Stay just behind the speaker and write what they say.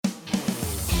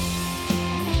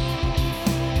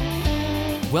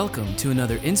Welcome to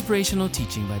another inspirational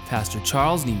teaching by Pastor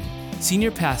Charles Niemann,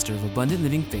 Senior Pastor of Abundant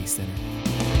Living Faith Center.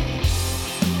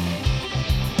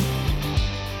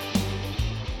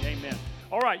 Amen.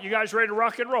 All right, you guys ready to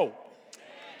rock and roll?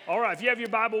 All right, if you have your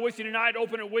Bible with you tonight,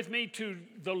 open it with me to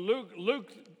the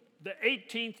Luke, the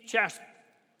 18th chapter,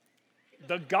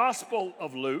 the Gospel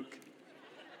of Luke.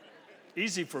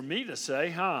 Easy for me to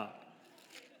say, huh?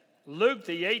 Luke,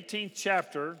 the 18th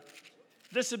chapter.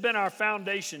 This has been our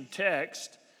foundation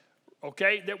text,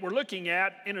 okay, that we're looking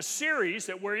at in a series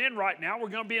that we're in right now. We're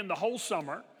going to be in the whole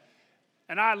summer.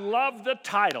 And I love the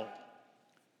title.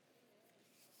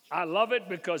 I love it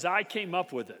because I came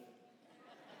up with it.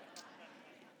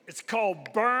 It's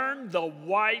called Burn the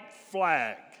White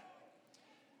Flag.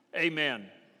 Amen.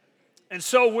 And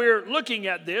so we're looking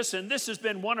at this, and this has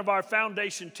been one of our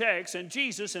foundation texts. And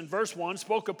Jesus, in verse 1,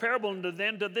 spoke a parable unto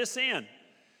them to this end,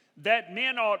 that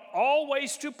men ought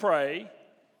always to pray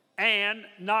and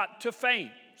not to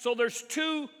faint. So there's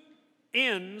two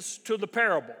ends to the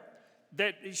parable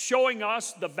that is showing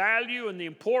us the value and the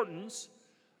importance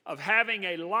of having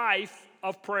a life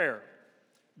of prayer.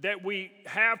 That we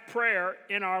have prayer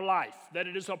in our life, that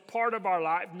it is a part of our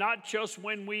life, not just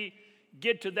when we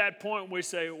get to that point we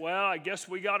say, well, I guess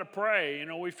we got to pray. You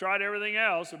know, we've tried everything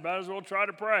else, we might as well try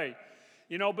to pray.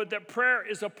 You know, but that prayer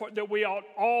is a part that we ought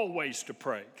always to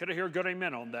pray. Could I hear a good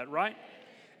amen on that, right?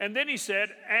 And then he said,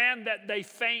 and that they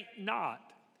faint not.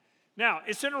 Now,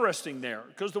 it's interesting there,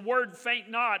 because the word faint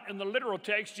not in the literal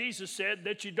text, Jesus said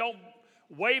that you don't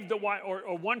wave the white,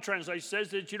 or one translation says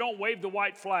that you don't wave the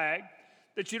white flag,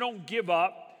 that you don't give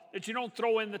up, that you don't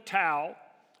throw in the towel,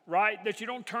 right? That you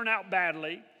don't turn out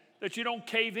badly, that you don't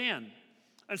cave in.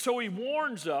 And so he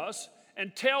warns us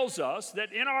and tells us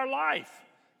that in our life,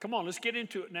 come on, let's get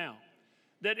into it now.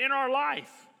 That in our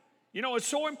life, you know, it's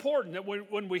so important that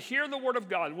when we hear the Word of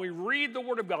God, and we read the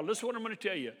Word of God, listen to what I'm going to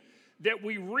tell you, that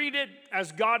we read it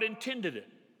as God intended it.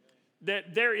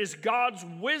 That there is God's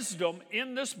wisdom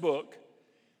in this book.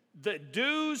 The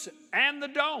do's and the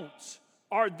don'ts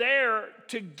are there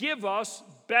to give us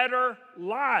better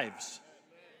lives.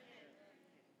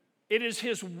 It is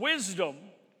His wisdom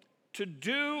to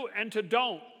do and to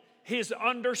don't. His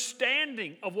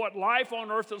understanding of what life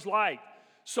on earth is like,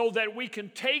 so that we can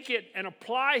take it and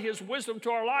apply His wisdom to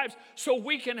our lives so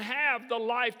we can have the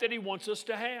life that He wants us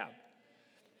to have.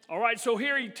 All right, so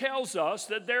here He tells us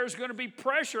that there's going to be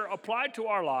pressure applied to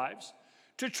our lives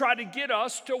to try to get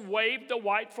us to wave the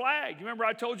white flag. You remember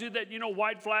I told you that, you know,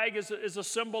 white flag is a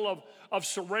symbol of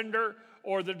surrender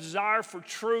or the desire for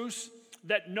truce,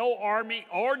 that no army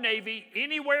or navy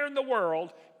anywhere in the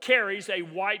world carries a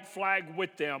white flag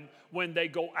with them when they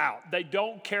go out. They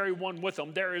don't carry one with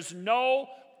them. There is no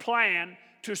plan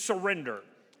to surrender.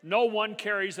 No one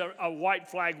carries a white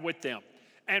flag with them.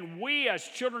 And we as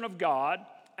children of God,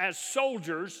 as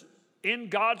soldiers in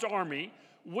God's army,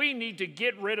 we need to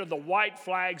get rid of the white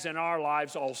flags in our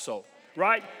lives also,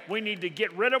 right? We need to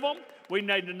get rid of them. We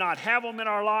need to not have them in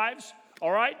our lives,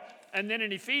 all right? And then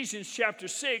in Ephesians chapter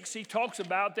 6, he talks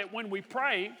about that when we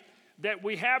pray, that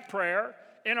we have prayer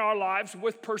in our lives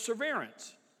with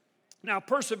perseverance. Now,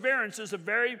 perseverance is a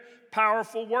very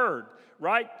powerful word,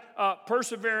 right?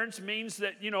 Perseverance means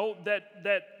that, you know, that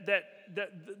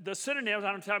the synonyms,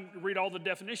 I don't have time to read all the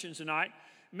definitions tonight,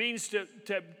 means to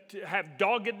have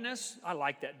doggedness. I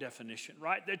like that definition,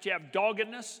 right? That you have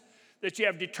doggedness, that you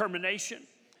have determination.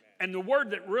 And the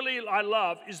word that really I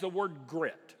love is the word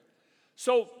grit.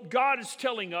 So God is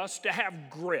telling us to have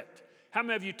grit. How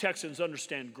many of you Texans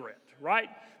understand grit, right?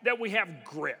 That we have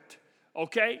grit,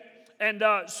 okay? And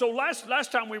so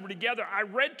last time we were together, I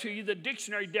read to you the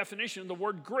dictionary definition of the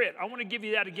word grit. I want to give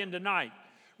you that again tonight,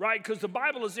 right? Because the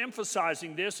Bible is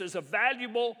emphasizing this as a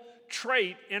valuable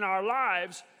trait in our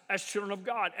lives as children of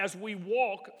God as we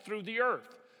walk through the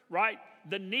earth, right?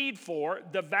 The need for,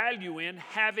 the value in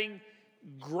having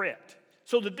grit.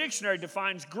 So the dictionary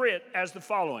defines grit as the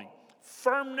following: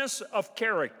 firmness of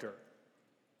character,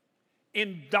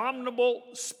 indomitable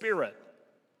spirit,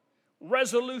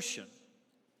 resolution,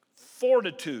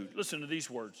 fortitude, listen to these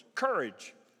words,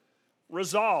 courage,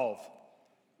 resolve,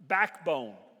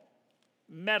 backbone,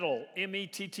 mettle,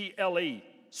 M-E-T-T-L-E,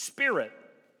 spirit,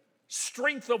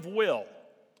 strength of will,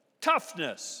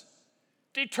 toughness,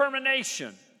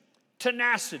 determination,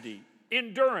 tenacity,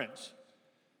 endurance.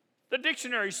 The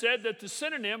dictionary said that the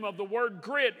synonym of the word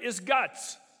grit is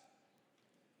guts.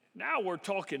 Now we're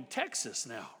talking Texas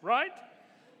now, right?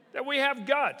 That we have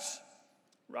guts,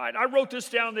 right? I wrote this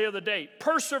down the other day.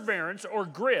 Perseverance or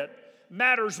grit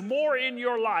matters more in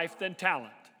your life than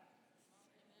talent.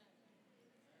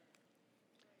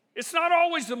 It's not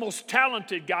always the most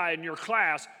talented guy in your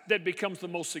class that becomes the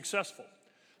most successful.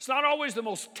 It's not always the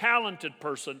most talented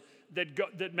person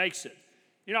that makes it.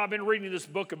 You know, I've been reading this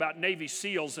book about Navy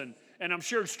SEALs, and I'm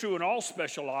sure it's true in all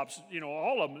special ops. You know,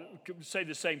 all of them say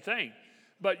the same thing.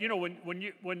 But you know,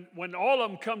 when all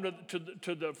of them come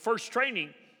to the first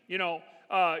training, you know,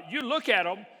 you look at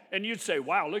them and you'd say,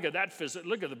 "Wow, look at that physique!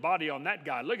 Look at the body on that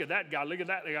guy! Look at that guy! Look at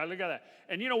that guy! Look at that!"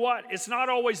 And you know what? It's not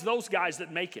always those guys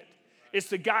that make it. It's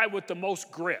the guy with the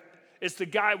most grip. It's the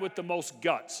guy with the most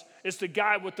guts. It's the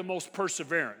guy with the most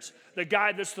perseverance. The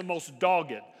guy that's the most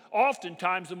dogged.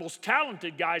 Oftentimes, the most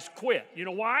talented guys quit. You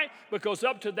know why? Because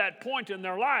up to that point in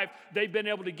their life, they've been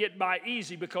able to get by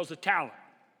easy because of talent.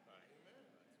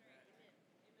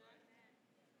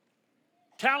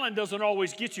 Talent doesn't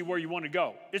always get you where you want to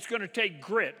go. It's going to take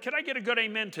grit. Can I get a good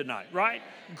amen tonight, right?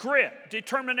 Grit,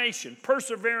 determination,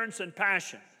 perseverance, and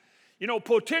passion. You know,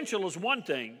 potential is one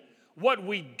thing. What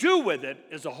we do with it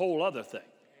is a whole other thing.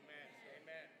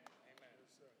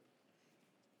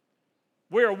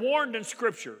 We are warned in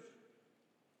Scripture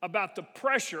about the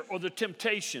pressure or the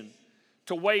temptation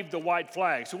to wave the white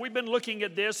flag. So we've been looking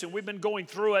at this and we've been going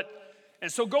through it. And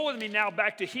so go with me now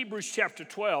back to Hebrews chapter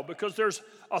 12, because there's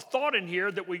a thought in here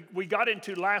that we got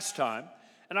into last time.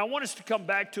 And I want us to come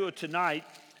back to it tonight.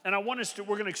 And we're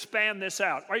going to expand this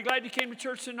out. Are you glad you came to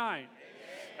church tonight?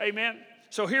 Amen.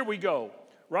 So here we go,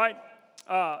 right?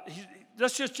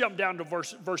 Let's just jump down to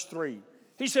verse 3.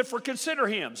 He said, "For consider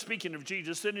him," speaking of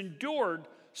Jesus, "that endured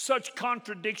such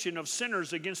contradiction of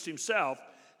sinners against himself,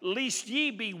 lest ye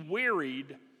be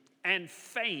wearied and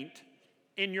faint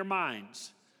in your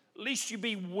minds." Lest you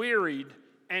be wearied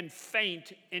and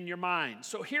faint in your minds.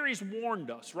 So here he's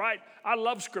warned us, right? I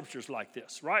love scriptures like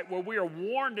this, right? Where we are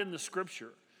warned in the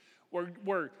scripture,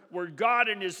 where God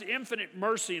in his infinite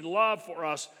mercy and love for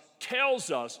us tells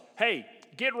us, hey,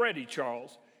 get ready,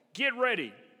 Charles. Get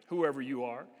ready, whoever you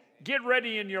are. Get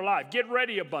ready in your life. Get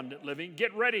ready, Abundant Living.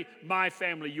 Get ready, my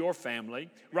family, your family,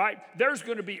 right? There's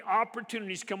going to be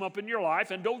opportunities come up in your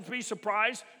life, and don't be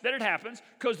surprised that it happens,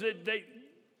 because they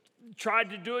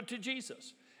tried to do it to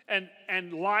Jesus.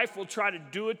 And life will try to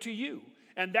do it to you.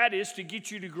 And that is to get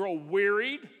you to grow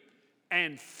wearied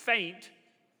and faint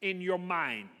in your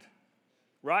mind,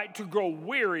 right? To grow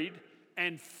wearied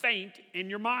and faint in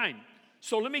your mind.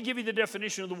 So let me give you the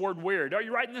definition of the word wearied. Are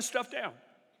you writing this stuff down?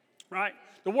 Right?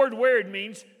 The word wearied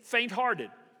means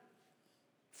faint-hearted.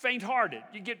 Faint-hearted.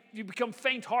 You become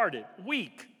faint-hearted,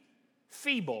 weak,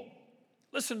 feeble.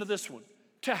 Listen to this one.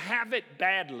 To have it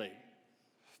badly.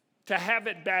 To have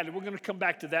it badly. We're going to come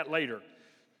back to that later.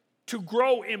 To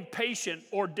grow impatient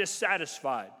or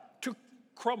dissatisfied. To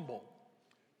crumble.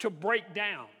 To break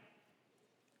down.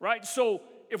 Right? So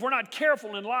if we're not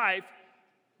careful in life,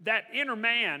 that inner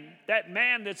man, that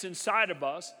man that's inside of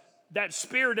us, that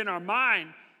spirit in our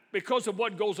mind, because of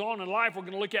what goes on in life we're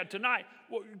going to look at tonight,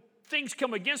 things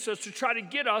come against us to try to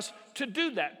get us to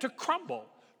do that, to crumble,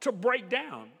 to break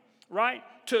down, right?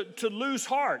 To lose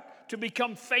heart, to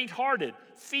become faint-hearted,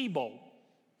 feeble,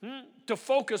 to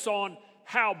focus on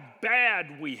how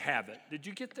bad we have it. Did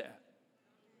you get that?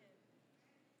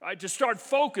 Right? To start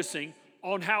focusing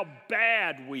on how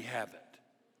bad we have it.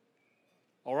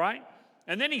 All right?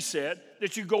 And then he said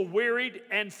that you go wearied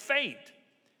and faint.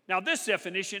 Now this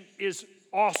definition is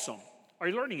awesome. Are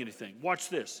you learning anything? Watch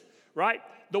this, right?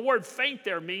 The word faint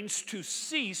there means to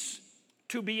cease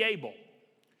to be able.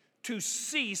 To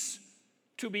cease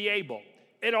to be able.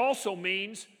 It also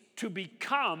means to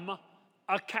become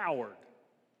a coward.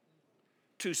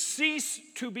 To cease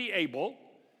to be able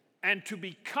and to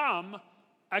become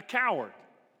a coward.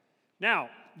 Now,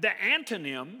 the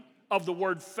antonym of the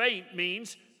word faint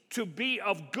means to be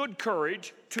of good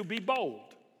courage, to be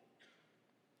bold.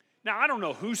 Now, I don't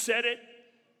know who said it,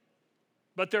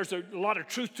 but there's a lot of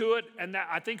truth to it, and that,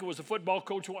 I think it was a football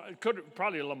coach,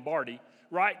 probably Lombardi,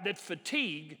 right? That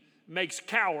fatigue makes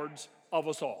cowards of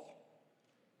us all.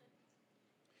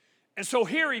 And so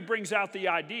here he brings out the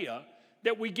idea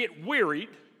that we get wearied,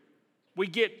 we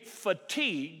get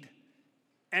fatigued,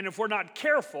 and if we're not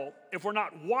careful, if we're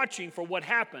not watching for what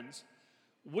happens,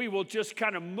 we will just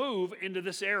kind of move into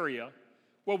this area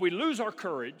where we lose our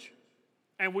courage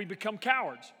and we become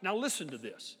cowards. Now listen to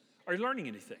this. Are you learning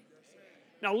anything?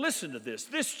 Now listen to this.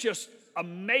 This just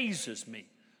amazes me.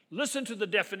 Listen to the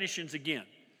definitions again.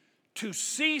 To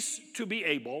cease to be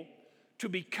able, to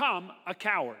become a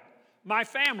coward. My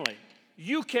family,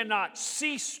 you cannot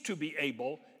cease to be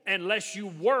able unless you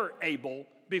were able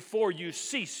before you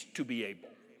cease to be able.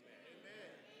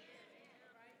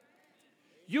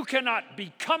 You cannot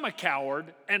become a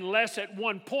coward unless at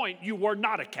one point you were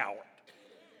not a coward.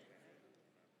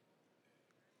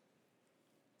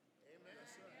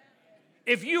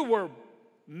 If you were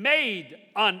made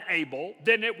unable,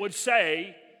 then it would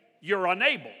say you're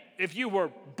unable. If you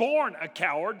were born a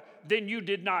coward, then you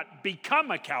did not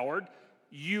become a coward.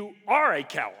 You are a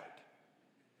coward.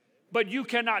 But you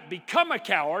cannot become a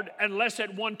coward unless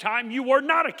at one time you were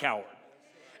not a coward.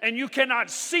 And you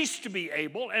cannot cease to be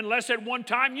able unless at one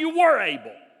time you were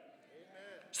able.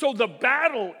 So the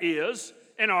battle is,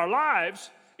 in our lives,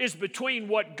 is between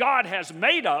what God has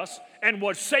made us and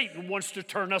what Satan wants to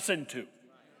turn us into.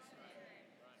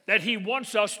 That he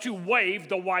wants us to wave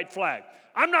the white flag.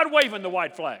 I'm not waving the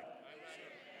white flag.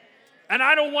 And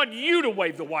I don't want you to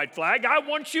wave the white flag. I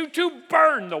want you to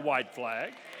burn the white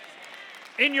flag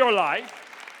in your life.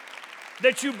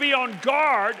 That you be on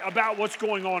guard about what's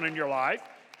going on in your life.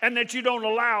 And that you don't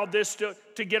allow this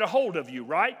to get a hold of you,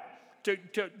 right?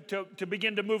 To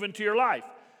begin to move into your life.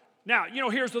 Now,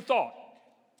 here's the thought.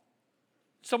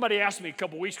 Somebody asked me a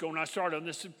couple weeks ago when I started on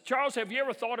this, Charles, have you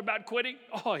ever thought about quitting?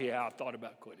 Oh, yeah, I've thought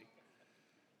about quitting.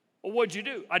 Well, what'd you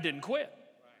do? I didn't quit.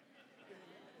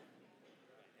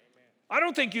 I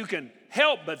don't think you can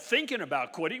help but thinking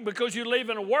about quitting because you live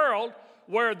in a world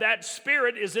where that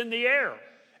spirit is in the air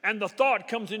and the thought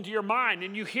comes into your mind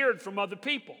and you hear it from other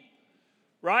people,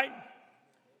 right?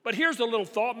 But here's a little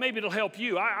thought, maybe it'll help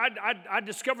you. I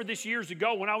discovered this years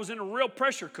ago when I was in a real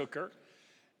pressure cooker,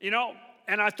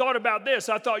 and I thought about this.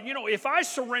 I thought, if I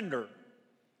surrender,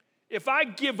 if I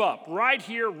give up right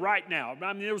here, right now,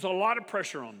 there was a lot of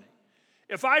pressure on me.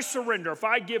 If I surrender, if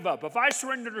I give up, if I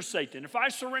surrender to Satan, if I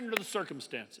surrender to the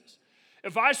circumstances,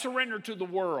 if I surrender to the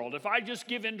world, if I just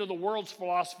give in to the world's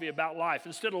philosophy about life,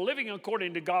 instead of living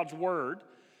according to God's word,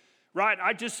 right?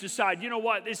 I just decide,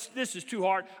 this is too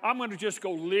hard. I'm going to just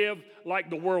go live like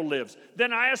the world lives.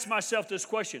 Then I ask myself this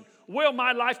question, will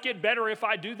my life get better if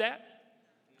I do that?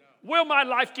 No. Will my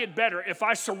life get better if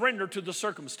I surrender to the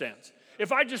circumstance?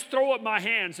 If I just throw up my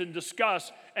hands and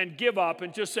discuss and give up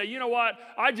and just say,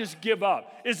 I just give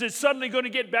up. Is it suddenly going to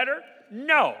get better?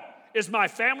 No. Is my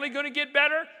family going to get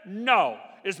better? No.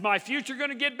 Is my future going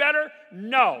to get better?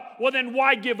 No. Well, then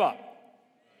why give up?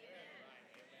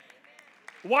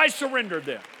 Why surrender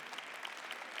then?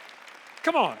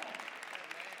 Come on.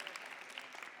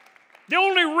 The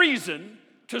only reason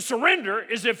to surrender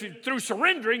is if through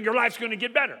surrendering your life's going to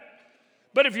get better.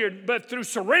 But through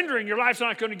surrendering your life's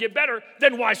not going to get better,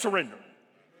 then why surrender?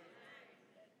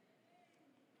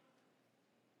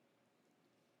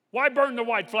 Why burn the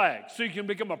white flag? So you can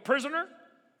become a prisoner?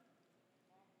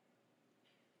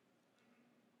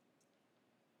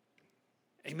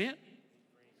 Amen?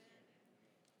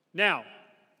 Now,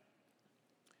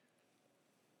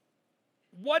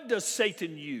 what does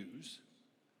Satan use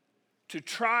to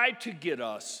try to get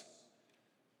us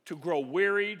to grow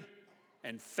wearied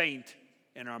and faint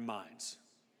in our minds?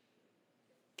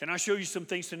 Can I show you some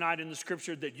things tonight in the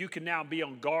scripture that you can now be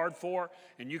on guard for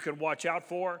and you can watch out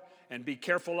for and be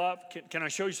careful of? Can I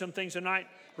show you some things tonight,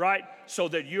 right? So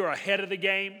that you're ahead of the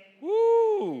game.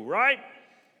 Woo, right?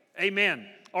 Amen.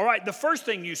 All right, the first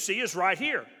thing you see is right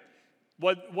here.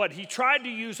 What he tried to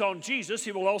use on Jesus,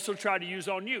 he will also try to use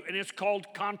on you. And it's called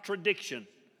contradiction.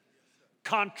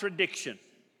 Contradiction.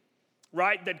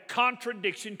 Right? That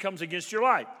contradiction comes against your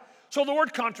life. So the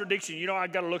word contradiction, I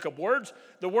got to look up words.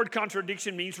 The word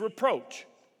contradiction means reproach.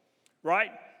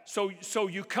 Right? So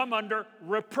you come under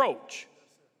reproach.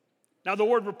 Now the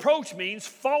word reproach means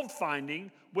fault finding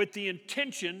with the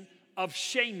intention of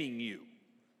shaming you.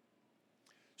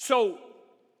 So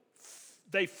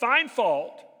they find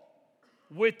fault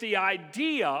with the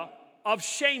idea of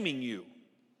shaming you.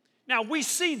 Now, we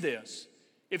see this.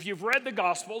 If you've read the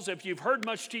Gospels, if you've heard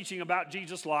much teaching about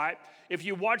Jesus' life, if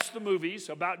you watch the movies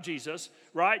about Jesus,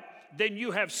 right, then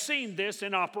you have seen this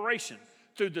in operation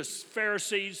through the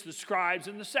Pharisees, the scribes,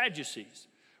 and the Sadducees,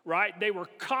 right? They were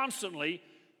constantly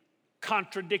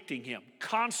contradicting him,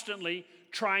 constantly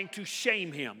trying to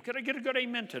shame him. Can I get a good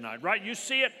amen tonight, right? You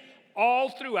see it all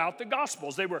throughout the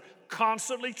Gospels. They were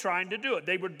constantly trying to do it.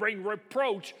 They would bring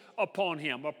reproach upon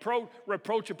him,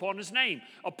 reproach upon his name,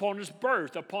 upon his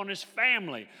birth, upon his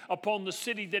family, upon the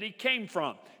city that he came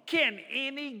from. Can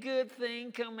any good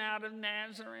thing come out of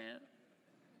Nazareth?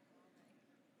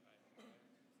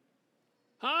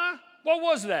 Huh? What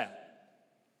was that?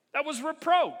 That was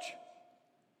reproach.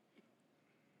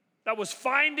 That was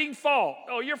finding fault.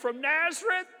 Oh, you're from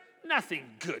Nazareth? Nothing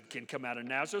good can come out of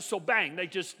Nazareth. So bang, they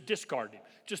just discarded him,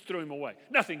 just threw him away.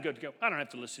 Nothing good can go. I don't have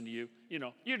to listen to you. You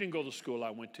didn't go to the school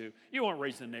I went to. You weren't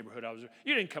raised in the neighborhood I was in.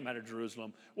 You didn't come out of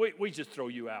Jerusalem. We just throw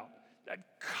you out. That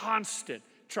constant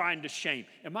trying to shame.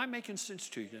 Am I making sense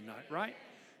to you tonight, right?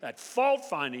 That fault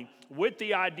finding with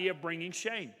the idea of bringing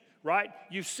shame, right?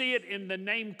 You see it in the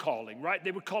name calling, right?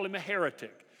 They would call him a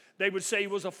heretic. They would say he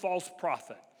was a false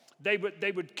prophet. They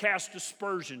would cast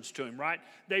aspersions to him, right?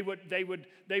 They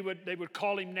would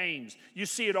call him names. You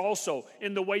see it also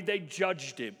in the way they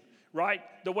judged him, right?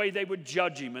 The way they would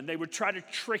judge him, and they would try to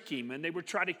trick him, and they would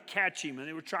try to catch him, and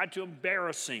they would try to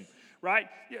embarrass him, right?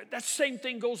 Yeah, that same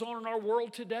thing goes on in our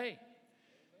world today.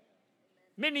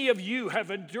 Many of you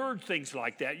have endured things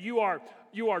like that. You are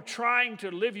trying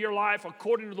to live your life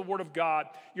according to the Word of God.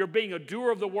 You're being a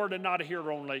doer of the Word and not a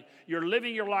hearer only. You're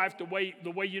living your life the way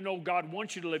you know God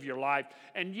wants you to live your life.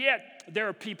 And yet, there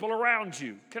are people around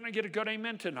you. Can I get a good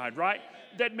amen tonight, right?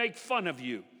 That make fun of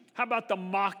you. How about the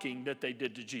mocking that they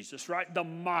did to Jesus, right? The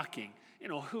mocking. You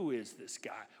know, who is this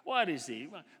guy? What is he?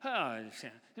 What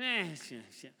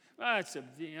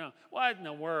in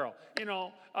the world?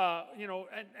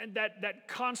 And that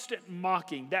constant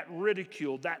mocking, that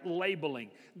ridicule, that labeling,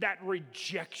 that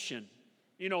rejection,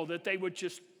 that they would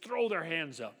just throw their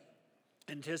hands up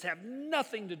and just have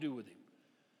nothing to do with him.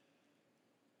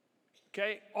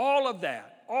 Okay? All of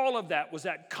that was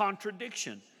that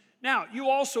contradiction. Now, you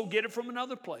also get it from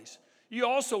another place. You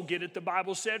also get it, the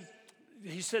Bible said,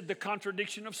 he said the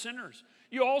contradiction of sinners.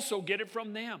 You also get it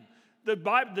from them.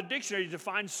 The dictionary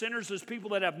defines sinners as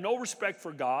people that have no respect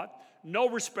for God, no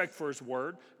respect for his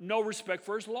word, no respect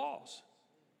for his laws.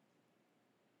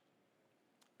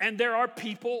 And there are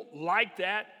people like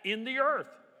that in the earth.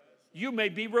 You may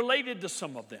be related to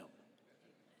some of them.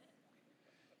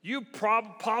 You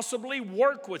possibly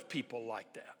work with people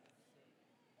like that,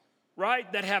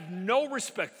 right? That have no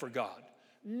respect for God,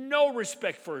 no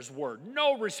respect for his word,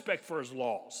 no respect for his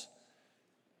laws.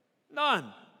 None.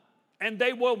 And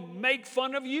they will make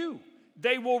fun of you.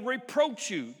 They will reproach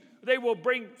you. They will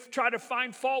try to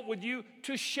find fault with you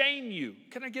to shame you.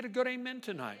 Can I get a good amen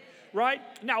tonight? Right?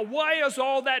 Now, why is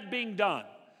all that being done?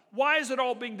 Why is it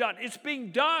all being done? It's being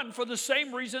done for the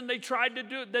same reason they tried to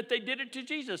do it, that they did it to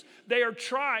Jesus.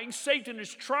 Satan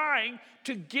is trying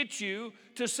to get you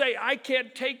to say, I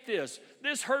can't take this.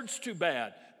 This hurts too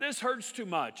bad. This hurts too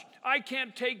much. I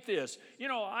can't take this.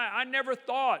 I never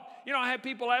thought. I have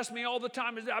people ask me all the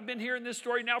time. I've been hearing this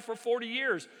story now for 40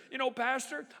 years.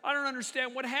 Pastor, I don't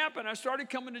understand what happened. I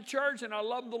started coming to church and I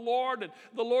love the Lord and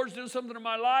the Lord's doing something in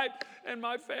my life and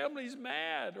my family's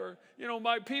mad. Or,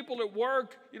 my people at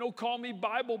work, call me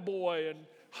Bible boy and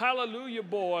hallelujah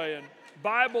boy and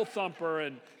Bible thumper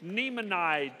and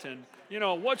Neimanite and,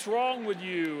 what's wrong with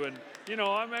you? And,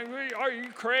 are you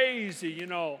crazy?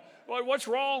 What's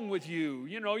wrong with you?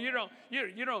 You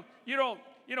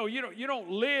don't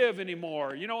live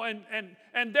anymore.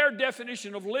 And their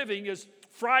definition of living is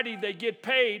Friday they get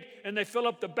paid and they fill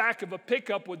up the back of a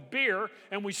pickup with beer,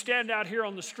 and we stand out here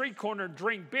on the street corner and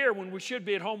drink beer when we should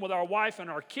be at home with our wife and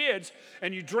our kids,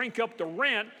 and you drink up the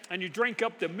rent and you drink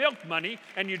up the milk money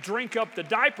and you drink up the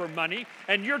diaper money,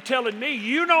 and you're telling me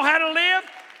you know how to live?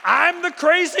 I'm the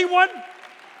crazy one?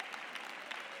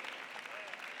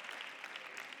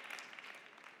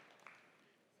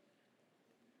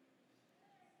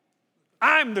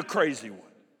 I'm the crazy one.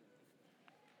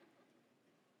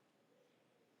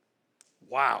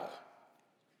 Wow.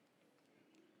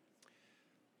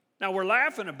 Now we're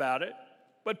laughing about it,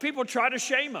 but people try to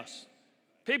shame us.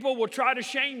 People will try to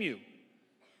shame you.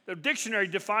 The dictionary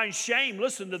defines shame,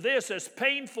 listen to this, as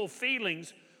painful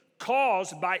feelings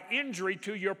caused by injury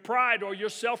to your pride or your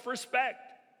self-respect.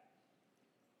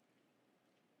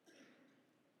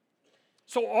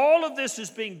 So all of this is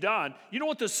being done. You know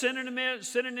what the synonym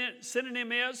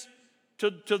is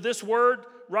to this word,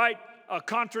 right?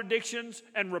 Contradictions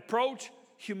and reproach?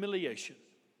 Humiliation.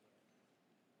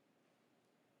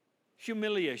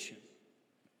 Humiliation.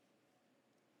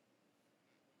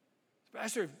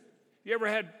 Pastor, you ever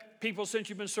had people since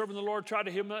you've been serving the Lord try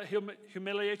to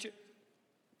humiliate you?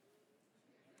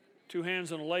 2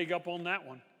 hands and a leg up on that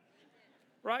one.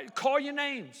 Right? Call your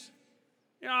names.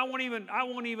 I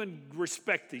won't even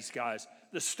respect these guys,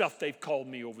 the stuff they've called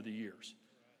me over the years.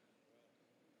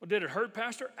 Well, did it hurt,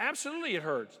 Pastor? Absolutely it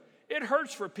hurts. It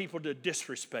hurts for people to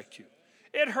disrespect you.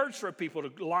 It hurts for people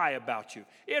to lie about you.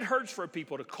 It hurts for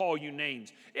people to call you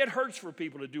names. It hurts for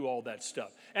people to do all that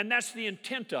stuff. And that's the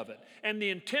intent of it. And the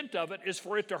intent of it is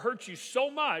for it to hurt you so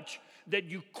much that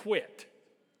you quit.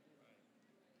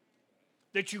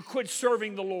 That you quit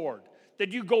serving the Lord. That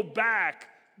you go back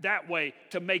that way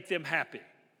to make them happy.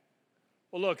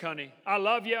 Well, look, honey, I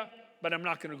love you, but I'm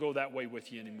not going to go that way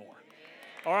with you anymore.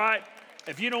 All right?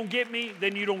 If you don't get me,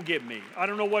 then you don't get me. I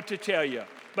don't know what to tell you.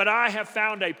 But I have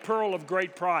found a pearl of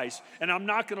great price, and I'm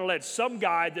not going to let some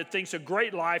guy that thinks a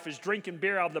great life is drinking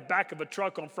beer out of the back of a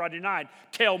truck on Friday night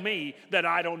tell me that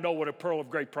I don't know what a pearl of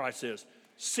great price is.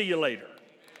 See you later.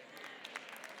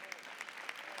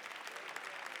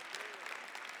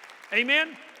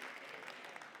 Amen?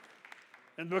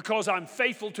 And because I'm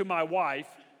faithful to my wife,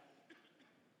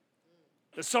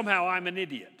 that somehow I'm an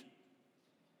idiot.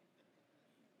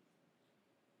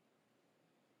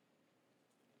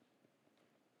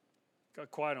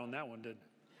 Got quiet on that one, didn't it?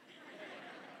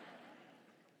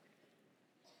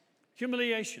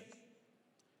 Humiliation.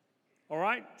 All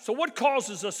right? So what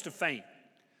causes us to faint?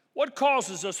 What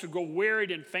causes us to go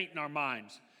wearied and faint in our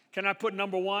minds? Can I put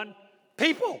number one?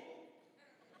 People.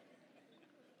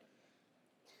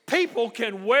 People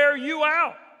can wear you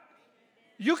out.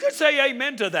 You can say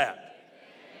amen to that.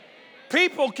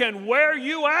 People can wear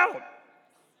you out.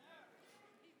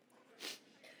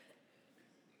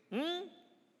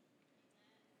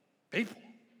 People.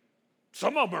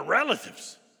 Some of them are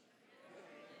relatives.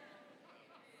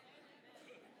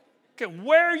 Can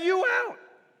wear you out.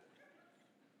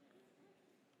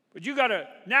 But you got to,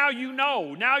 now you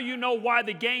know why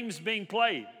the game's being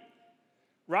played.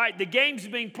 Right? The game's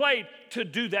being played to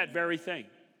do that very thing.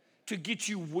 To get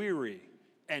you weary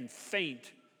and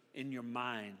faint in your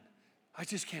mind. I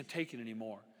just can't take it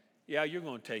anymore. Yeah, you're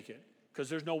going to take it. Because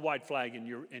there's no white flag in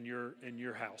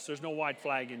your house. There's no white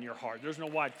flag in your heart. There's no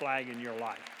white flag in your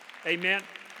life. Amen?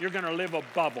 You're going to live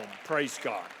above them. Praise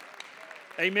God.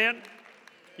 Amen?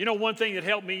 You know, one thing that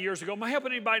helped me years ago, am I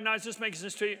helping anybody tonight? Is this making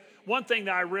sense to you? One thing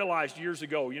that I realized years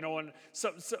ago, you know, and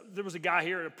so there was a guy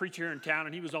here, a preacher here in town,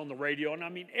 and he was on the radio. And I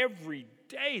mean, every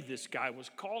day this guy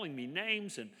was calling me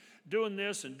names and doing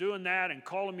this and doing that and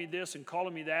calling me this and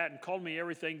calling me that and calling me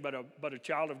everything but a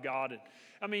child of God. And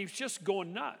I mean, he was just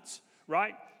going nuts,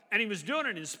 right? And he was doing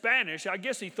it in Spanish. I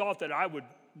guess he thought that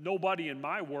nobody in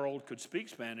my world could speak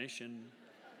Spanish, and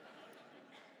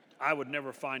I would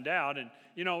never find out. And,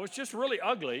 you know, it's just really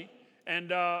ugly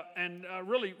and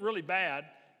really, really bad.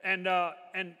 And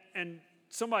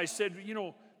somebody said, you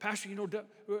know, Pastor, you know,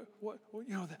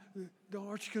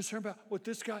 aren't you concerned about what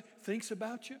this guy thinks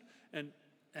about you?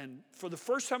 And for the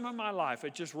first time in my life,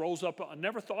 it just rose up. I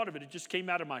never thought of it. It just came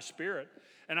out of my spirit.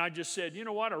 And I just said, you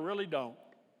know what? I really don't.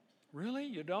 Really?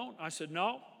 You don't? I said,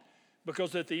 no.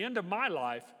 Because at the end of my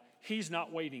life, he's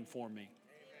not waiting for me.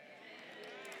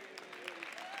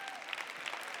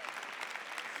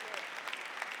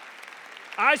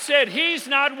 I said, he's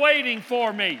not waiting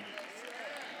for me.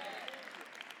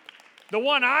 The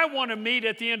one I want to meet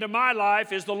at the end of my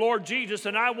life is the Lord Jesus,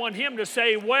 and I want him to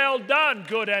say, well done,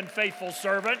 good and faithful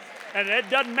servant. And it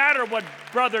doesn't matter what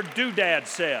Brother Doodad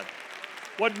said.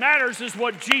 What matters is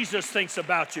what Jesus thinks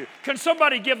about you. Can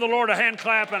somebody give the Lord a hand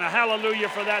clap and a hallelujah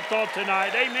for that thought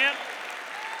tonight? Amen?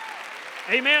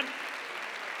 Amen?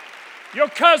 Your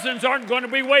cousins aren't going to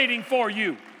be waiting for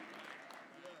you.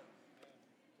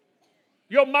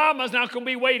 Your mama's not going to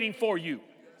be waiting for you.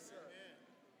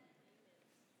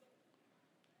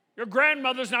 Your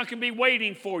grandmother's not going to be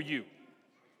waiting for you.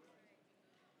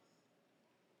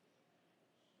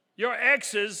 Your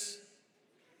exes,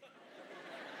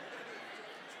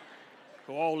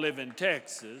 who all live in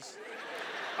Texas,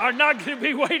 are not going to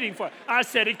be waiting for you. I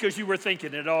said it because you were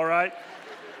thinking it, all right?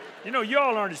 You know, you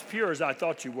all aren't as pure as I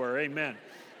thought you were. Amen.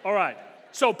 All right.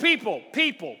 So people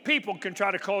can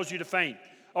try to cause you to faint.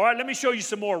 All right, let me show you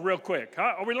some more real quick.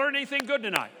 Are we learning anything good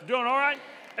tonight? Doing all right?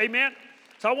 Amen?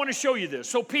 So I want to show you this.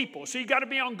 So you got to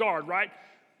be on guard, right?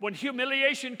 When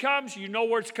humiliation comes, you know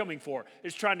where it's coming for.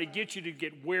 It's trying to get you to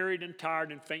get wearied and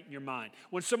tired and faint in your mind.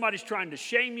 When somebody's trying to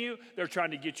shame you, they're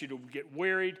trying to get you to get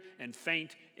wearied and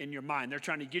faint in your mind. They're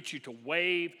trying to get you to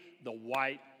wave the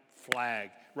white flag,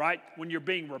 right? When you're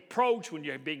being reproached, when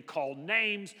you're being called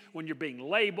names, when you're being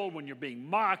labeled, when you're being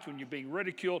mocked, when you're being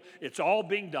ridiculed, it's all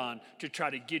being done to try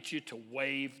to get you to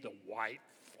wave the white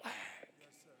flag.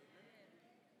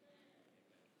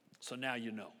 So now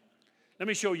you know. Let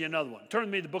me show you another one. Turn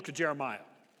with me to the book of Jeremiah.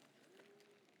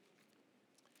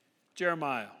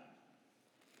 Jeremiah.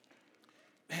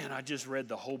 Man, I just read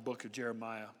the whole book of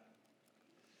Jeremiah.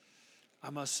 I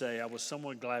must say, I was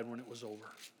somewhat glad when it was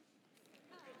over.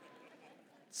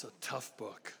 It's a tough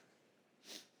book.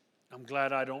 I'm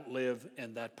glad I don't live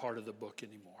in that part of the book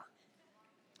anymore.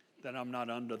 That I'm not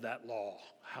under that law.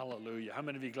 Hallelujah. How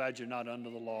many of you are glad you're not under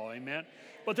the law? Amen.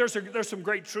 But there's some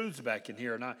great truths back in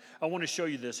here, and I want to show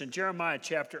you this. In Jeremiah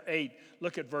chapter 8,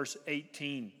 look at verse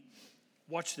 18.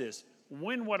 Watch this.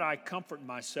 When would I comfort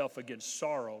myself against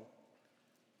sorrow?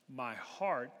 My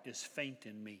heart is faint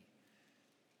in me.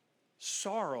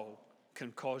 Sorrow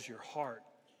can cause your heart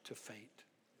to faint.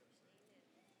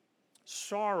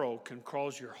 Sorrow can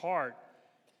cause your heart.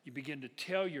 You begin to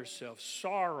tell yourself,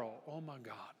 sorrow, oh my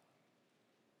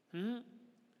God.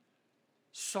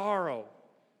 Sorrow.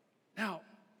 Now,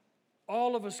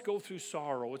 all of us go through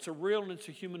sorrow. It's a real and it's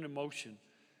a human emotion.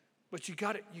 But you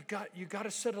got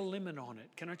to set a limit on it.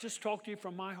 Can I just talk to you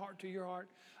from my heart to your heart?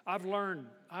 I've learned.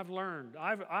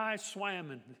 I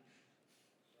swam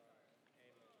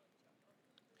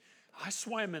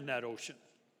in that ocean.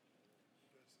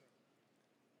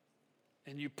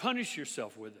 And you punish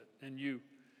yourself with it, and you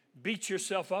beat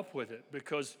yourself up with it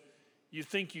because you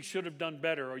think you should have done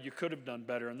better or you could have done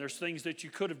better. And there's things that you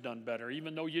could have done better,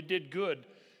 even though you did good.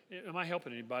 Am I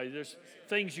helping anybody? There's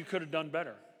things you could have done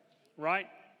better, right?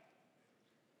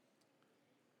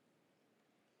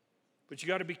 But you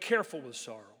got to be careful with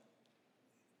sorrow.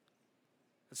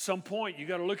 At some point, you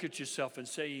got to look at yourself and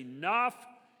say, enough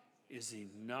is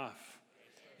enough.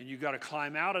 And you got to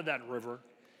climb out of that river.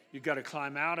 You got to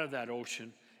climb out of that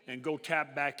ocean and go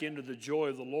tap back into the joy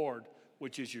of the Lord,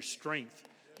 which is your strength.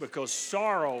 Because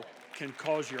sorrow can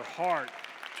cause your heart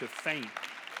to faint.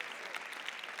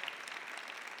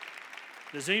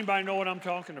 Does anybody know what I'm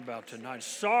talking about tonight?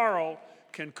 Sorrow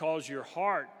can cause your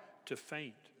heart to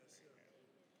faint.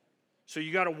 So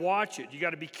you got to watch it. You got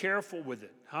to be careful with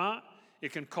it, huh?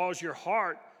 It can cause your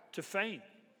heart to faint.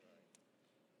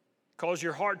 Cause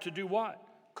your heart to do what?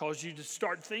 Cause you to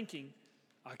start thinking,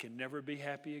 I can never be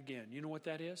happy again. You know what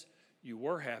that is? You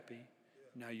were happy,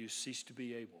 now you cease to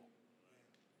be able.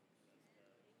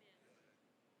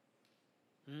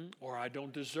 Or I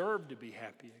don't deserve to be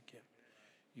happy again.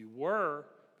 You were.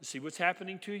 See what's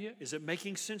happening to you? Is it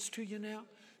making sense to you now?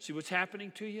 See what's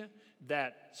happening to you?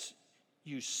 That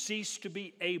you cease to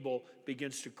be able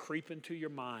begins to creep into your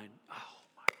mind. Oh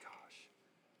my gosh.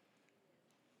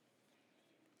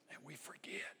 And we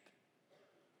forget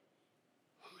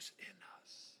who's in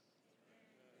us.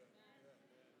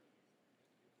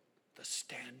 The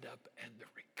stand-up and the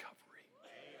recovery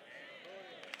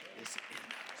is in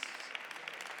us.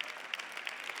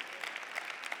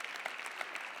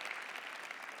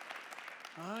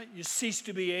 You cease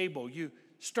to be able. You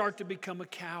start to become a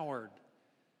coward,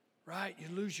 right? You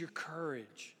lose your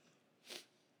courage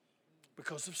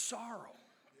because of sorrow.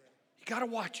 You got to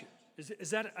watch it.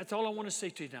 That's all I want to say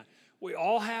to you tonight. We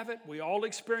all have it. We all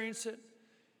experience it.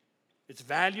 It's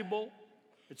valuable.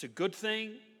 It's a good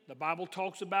thing. The Bible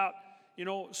talks about,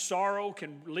 sorrow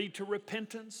can lead to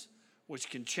repentance, which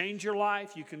can change your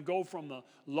life. You can go from a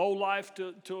low life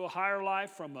to a higher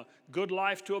life, from a good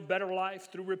life to a better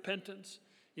life through repentance.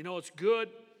 It's good,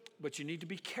 but you need to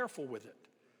be careful with it.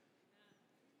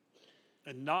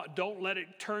 And don't let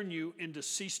it turn you into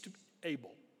cease to be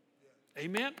able.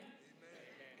 Amen?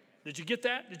 Did you get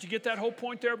that? Did you get that whole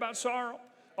point there about sorrow?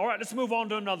 All right, let's move on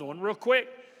to another one real quick.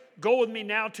 Go with me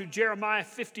now to Jeremiah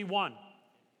 51.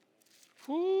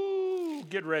 Whoo,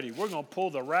 get ready. We're going to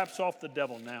pull the wraps off the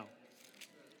devil now.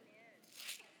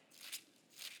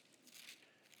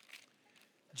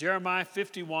 Jeremiah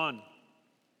 51.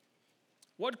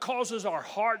 What causes our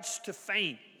hearts to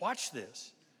faint? Watch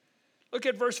this. Look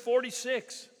at verse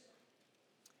 46.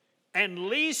 And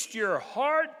lest your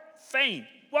heart faint.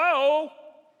 Whoa.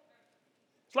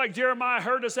 It's like Jeremiah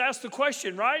heard us ask the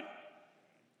question, right?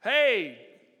 Hey,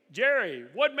 Jerry,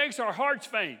 what makes our hearts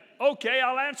faint? Okay,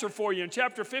 I'll answer for you in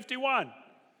chapter 51.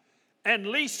 And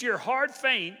lest your heart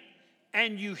faint,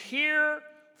 and you hear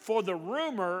for the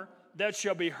rumor that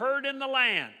shall be heard in the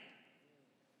land.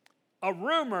 A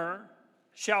rumor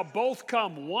shall both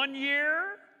come 1 year,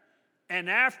 and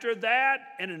after that,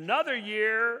 in another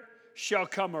year, shall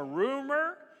come a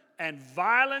rumor and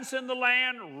violence in the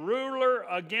land, ruler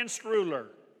against ruler.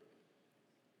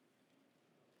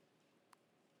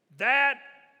 That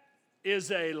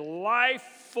is a life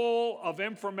full of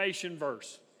information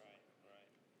verse.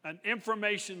 An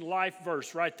information life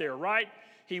verse right there, right?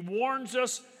 He warns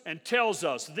us and tells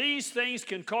us these things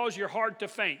can cause your heart to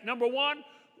faint. Number one,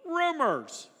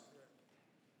 rumors.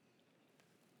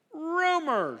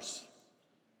 Rumors.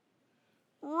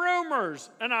 Rumors.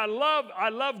 And I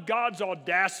love God's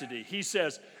audacity. He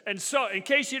says, and so in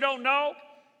case you don't know,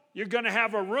 you're going to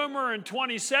have a rumor in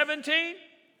 2017.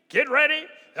 Get ready.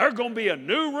 There's going to be a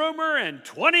new rumor in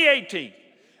 2018.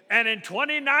 And in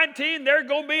 2019, there's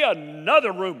going to be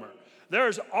another rumor.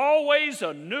 There's always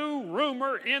a new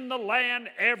rumor in the land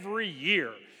every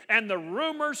year. And the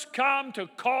rumors come to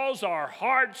cause our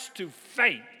hearts to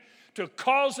faint, to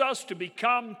cause us to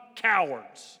become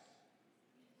cowards,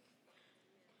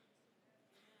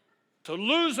 to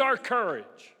lose our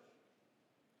courage.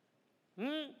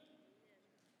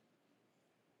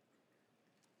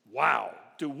 Wow,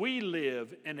 do we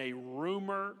live in a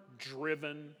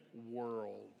rumor-driven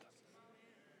world?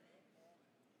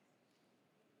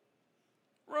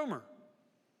 Rumor.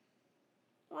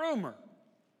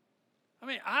 I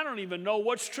mean, I don't even know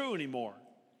what's true anymore.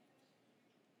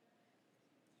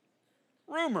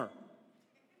 Rumor.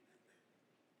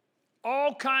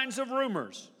 All kinds of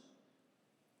rumors.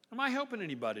 Am I helping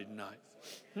anybody tonight?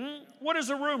 What is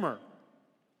a rumor?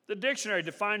 The dictionary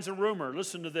defines a rumor,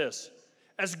 listen to this,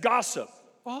 as gossip.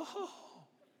 Oh.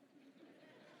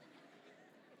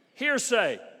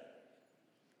 Hearsay.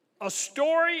 A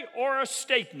story or a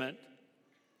statement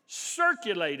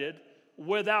circulated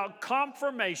without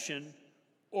confirmation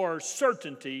or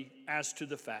certainty as to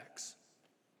the facts.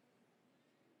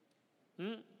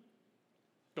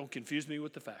 Don't confuse me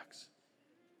with the facts.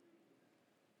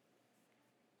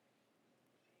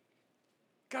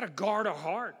 Got to guard our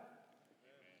heart.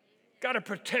 Got to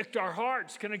protect our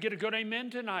hearts. Can I get a good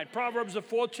amen tonight? Proverbs, the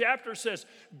 4th chapter says,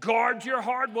 guard your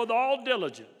heart with all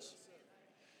diligence.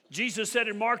 Jesus said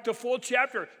in Mark, the 4th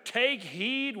chapter, take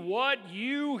heed what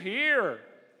you hear.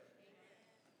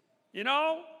 You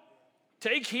know,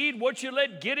 take heed what you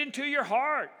let get into your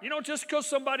heart. You know, just because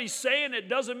somebody's saying it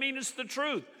doesn't mean it's the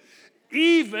truth.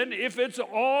 Even if it's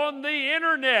on the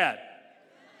internet.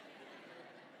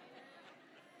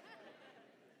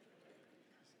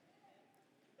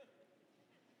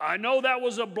 I know that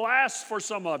was a blast for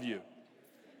some of you.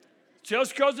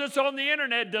 Just because it's on the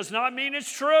internet does not mean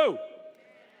it's true.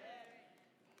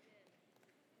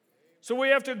 So we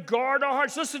have to guard our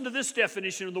hearts. Listen to this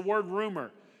definition of the word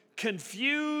rumor.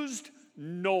 Confused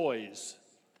noise.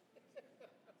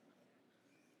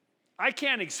 I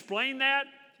can't explain that,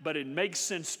 but it makes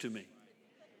sense to me.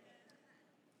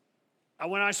 And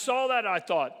when I saw that, I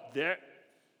thought,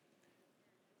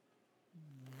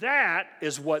 that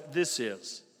is what this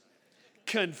is.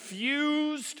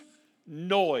 Confused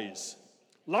noise.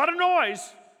 A lot of noise,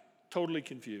 totally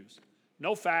confused.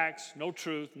 No facts, no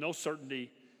truth, no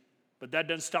certainty, but that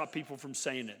doesn't stop people from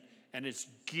saying it. And it's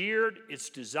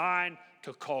designed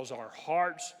to cause our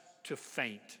hearts to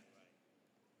faint.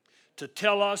 To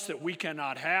tell us that we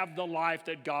cannot have the life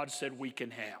that God said we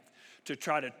can have. To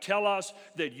try to tell us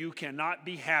that you cannot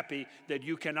be happy, that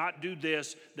you cannot do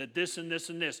this, that this and this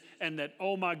and this, and that,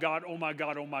 oh my God, oh my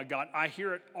God, oh my God. I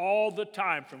hear it all the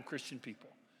time from Christian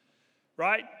people,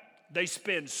 right? They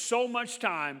spend so much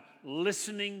time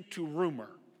listening to rumor.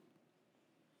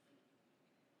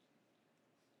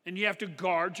 And you have to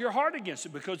guard your heart against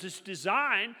it because it's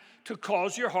designed to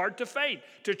cause your heart to faint,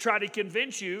 to try to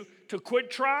convince you to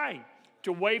quit trying,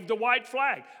 to wave the white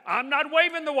flag. I'm not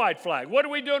waving the white flag. What are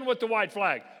we doing with the white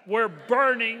flag? We're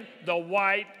burning the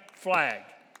white flag.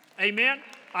 Amen?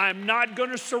 I'm not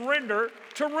going to surrender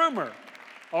to rumor.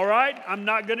 All right? I'm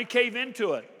not going to cave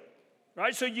into it.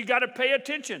 Right? So you got to pay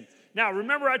attention. Now,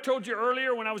 remember I told you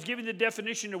earlier when I was giving the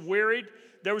definition of wearied,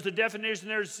 there was a definition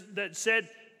there that said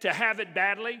to have it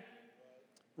badly.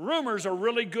 Rumors are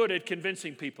really good at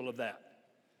convincing people of that.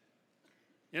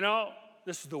 You know,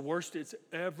 this is the worst it's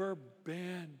ever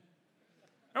been.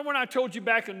 Remember when I told you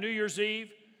back on New Year's Eve,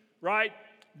 right,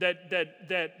 that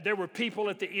there were people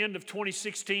at the end of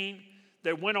 2016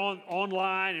 that went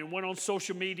online and went on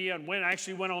social media and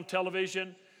actually went on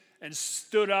television and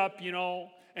stood up, you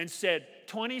know, and said,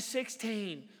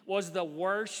 2016 was the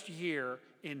worst year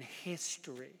in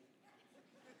history.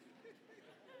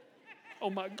 Oh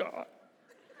my God.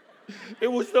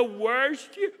 It was the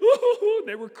worst year.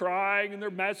 They were crying and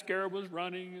their mascara was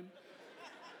running. And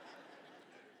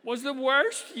was the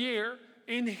worst year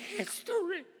in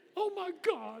history. Oh my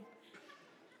God.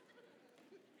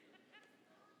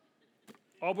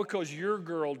 All because your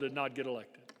girl did not get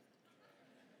elected.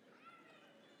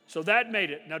 So that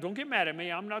made it. Now don't get mad at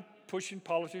me. I'm not pushing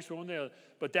politics or one or the other.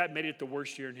 But that made it the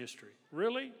worst year in history.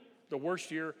 Really? The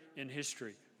worst year in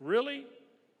history. Really?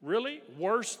 Really?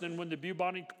 Worse than when the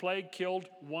bubonic plague killed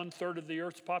 1/3 of the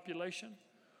earth's population?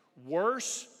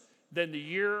 Worse than the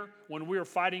year when we were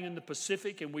fighting in the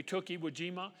Pacific and we took Iwo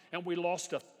Jima and we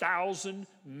lost 1,000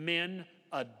 men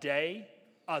a day?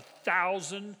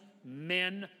 1,000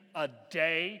 men a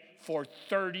day for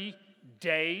 30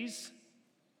 days?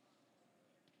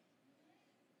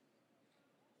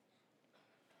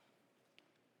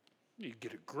 You need to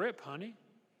get a grip, honey.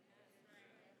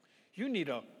 You need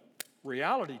a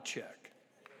reality check.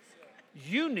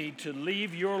 You need to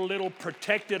leave your little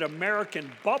protected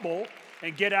American bubble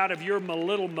and get out of your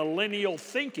little millennial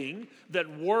thinking that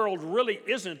world really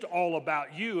isn't all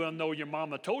about you, and though your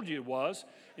mama told you it was.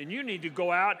 And you need to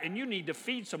go out and you need to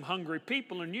feed some hungry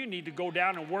people, and you need to go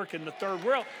down and work in the third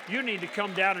world. You need to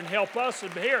come down and help us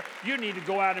and here. You need to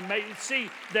go out and see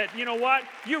that, you know what,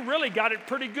 you really got it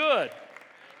pretty good.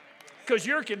 Because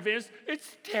you're convinced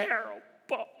it's terrible.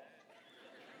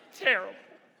 Terrible.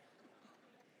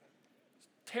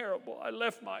 It's terrible. I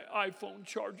left my iPhone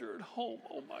charger at home.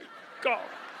 Oh my God.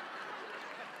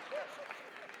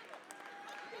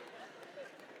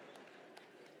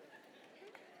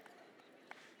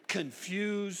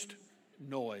 confused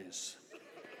noise.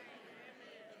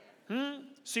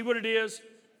 See what it is?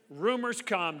 Rumors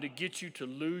come to get you to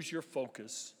lose your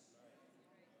focus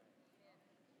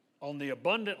on the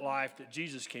abundant life that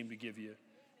Jesus came to give you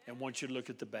and wants you to look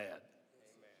at the bad.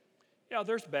 Yeah,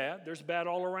 there's bad. There's bad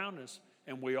all around us.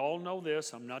 And we all know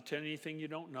this. I'm not telling you anything you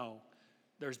don't know.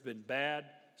 There's been bad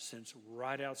since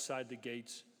right outside the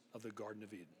gates of the Garden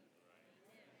of Eden.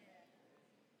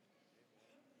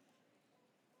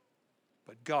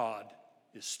 But God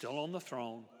is still on the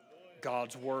throne.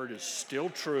 God's word is still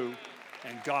true.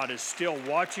 And God is still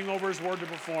watching over his word to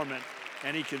perform it.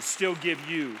 And he can still give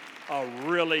you a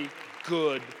really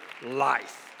good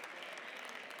life.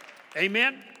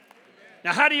 Amen?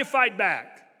 Now, how do you fight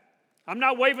back? I'm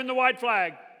not waving the white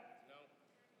flag.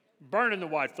 Burning the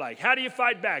white flag. How do you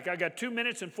fight back? I got 2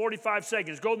 minutes and 45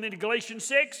 seconds. Go with me to Galatians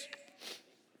 6.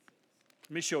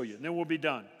 Let me show you, and then we'll be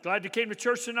done. Glad you came to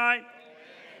church tonight?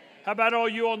 How about all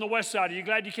you on the west side? Are you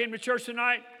glad you came to church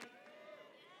tonight?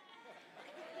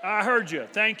 I heard you.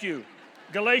 Thank you.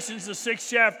 Galatians, the 6th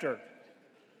chapter.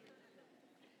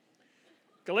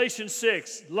 Galatians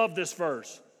 6. Love this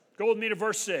verse. Go with me to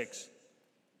verse 7,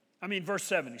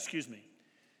 excuse me.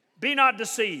 Be not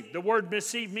deceived. The word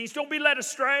deceived means don't be led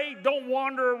astray. Don't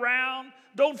wander around.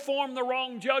 Don't form the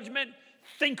wrong judgment.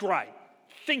 Think right.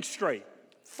 Think straight.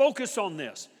 Focus on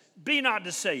this. Be not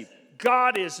deceived.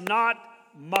 God is not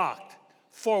mocked.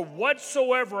 For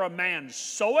whatsoever a man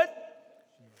soweth,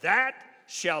 that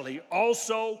shall he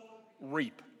also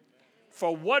reap.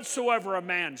 For whatsoever a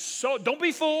man soweth, don't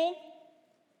be fooled.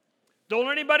 Don't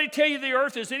let anybody tell you the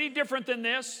earth is any different than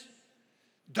this.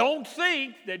 Don't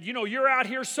think that, you're out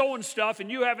here sowing stuff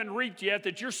and you haven't reaped yet,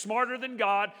 that you're smarter than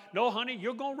God. No, honey,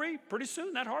 you're going to reap. Pretty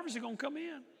soon that harvest is going to come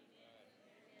in.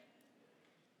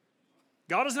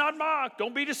 God is not mocked.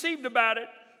 Don't be deceived about it.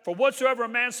 For whatsoever a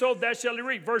man soweth, that shall he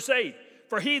reap. Verse 8.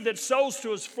 For he that sows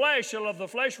to his flesh shall of the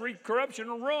flesh reap corruption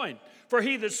and ruin. For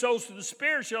he that sows to the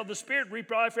Spirit shall of the Spirit reap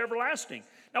life everlasting.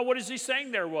 Now, what is he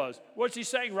saying there what's he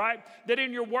saying, right? That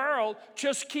in your world,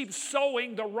 just keep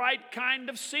sowing the right kind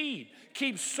of seed.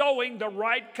 Keep sowing the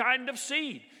right kind of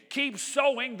seed. Keep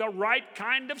sowing the right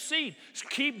kind of seed.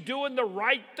 Keep doing the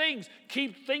right things.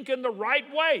 Keep thinking the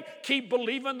right way. Keep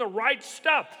believing the right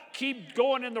stuff. Keep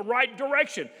going in the right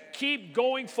direction. Keep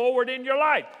going forward in your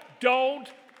life. Don't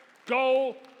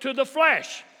go to the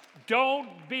flesh. Don't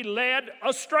be led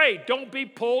astray. Don't be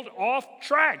pulled off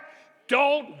track.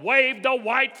 Don't wave the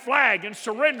white flag and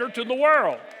surrender to the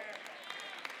world.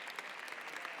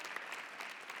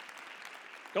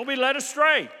 Don't be led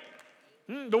astray.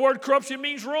 The word corruption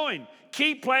means ruin.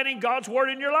 Keep planting God's word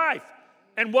in your life.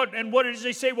 And what does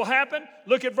he say will happen?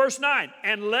 Look at verse 9.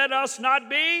 And let us not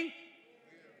be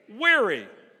weary.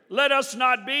 Let us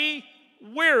not be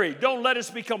weary. Don't let us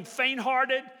become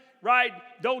faint-hearted. Right?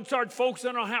 Don't start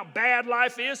focusing on how bad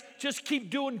life is. Just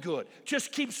keep doing good.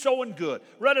 Just keep sowing good.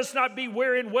 Let us not be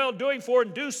weary in well-doing, for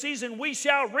in due season we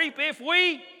shall reap if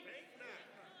we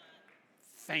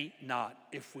faint not.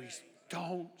 If we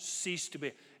don't cease to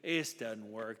be. It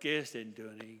doesn't work. It isn't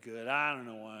doing any good. I don't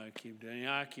know why I keep doing it.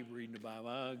 I keep reading the Bible.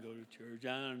 I go to church.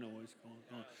 I don't know what's going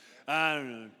on. I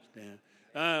don't understand.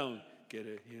 I don't get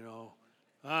it,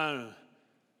 I don't.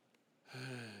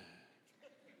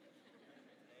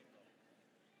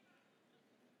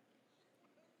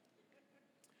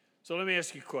 So let me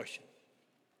ask you a question.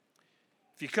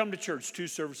 If you come to church 2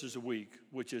 services a week,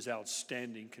 which is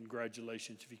outstanding,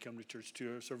 congratulations if you come to church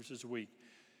 2 services a week,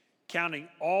 counting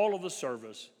all of the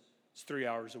service, it's 3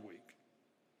 hours a week.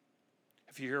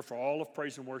 If you're here for all of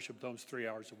praise and worship, those 3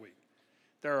 hours a week.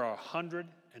 There are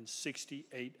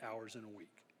 168 hours in a week.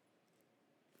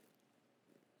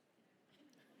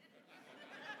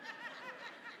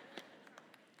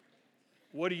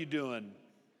 What are you doing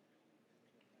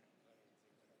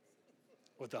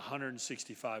with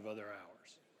 165 other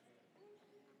hours?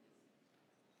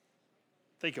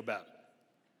 Think about it.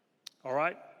 All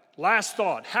right? Last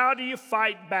thought. How do you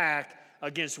fight back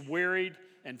against wearied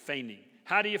and fainting?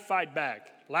 How do you fight back?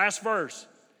 Last verse.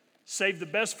 Save the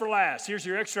best for last. Here's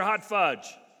your extra hot fudge.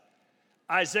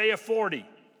 Isaiah 40.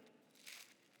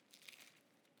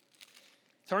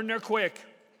 Turn there quick.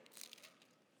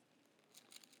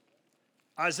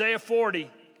 Isaiah 40.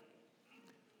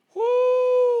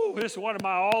 Woo! This is one of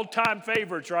my all-time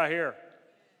favorites right here.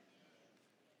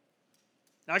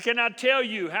 I cannot tell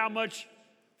you how much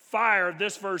fire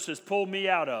this verse has pulled me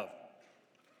out of.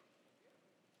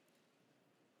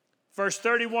 Verse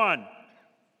 31.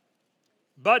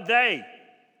 But they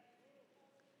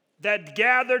that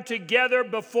gather together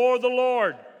before the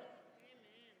Lord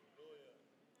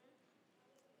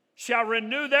shall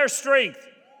renew their strength.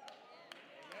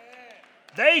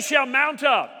 They shall mount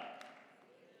up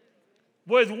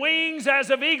with wings as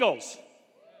of eagles.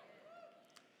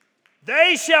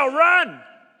 They shall run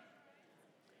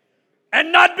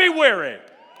and not be weary.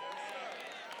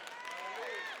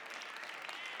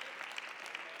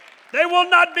 They will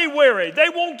not be weary. They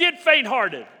won't get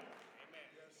faint-hearted.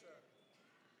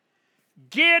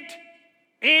 Get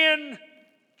in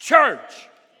church.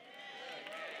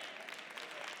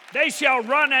 They shall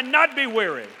run and not be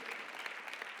weary.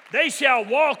 They shall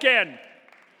walk and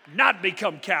not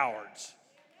become cowards.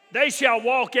 They shall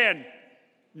walk and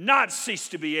not cease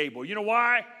to be able. You know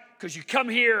why? Because you come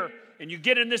here and you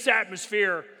get in this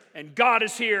atmosphere and God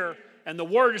is here and the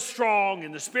Word is strong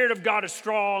and the Spirit of God is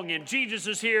strong and Jesus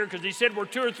is here because He said, where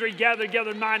 2 or 3 gather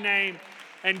together in my name,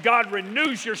 and God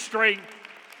renews your strength.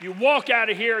 You walk out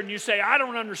of here and you say, I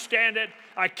don't understand it.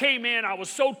 I came in, I was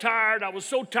so tired. I was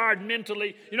so tired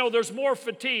mentally. You know, there's more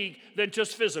fatigue than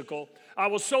just physical. I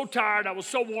was so tired, I was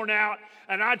so worn out,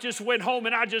 and I just went home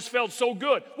and I just felt so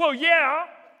good. Well, yeah.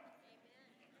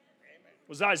 It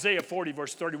was Isaiah 40,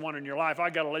 verse 31 in your life. I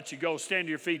got to let you go. Stand to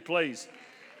your feet, please.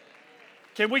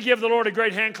 Can we give the Lord a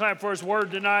great hand clap for His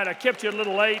word tonight? I kept you a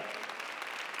little late.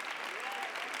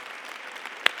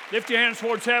 Lift your hands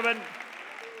towards heaven.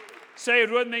 Say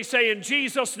it with me. Say, in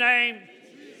Jesus' name,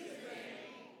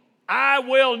 I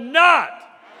will not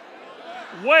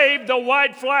wave the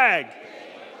white flag.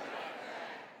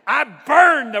 I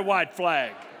burn the white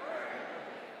flag.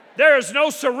 There is no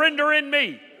surrender in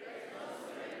me.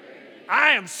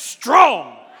 I am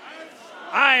strong.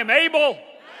 I am able,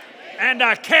 and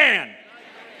I can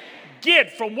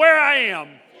get from where I am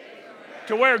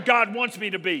to where God wants me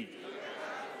to be.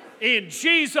 In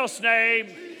Jesus' name,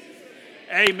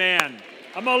 amen.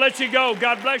 I'm going to let you go.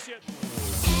 God bless you.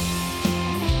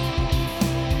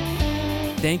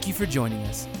 Thank you for joining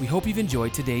us. We hope you've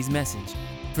enjoyed today's message.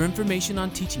 For information on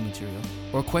teaching material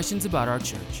or questions about our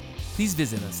church, please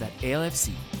visit us at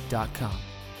alfc.com.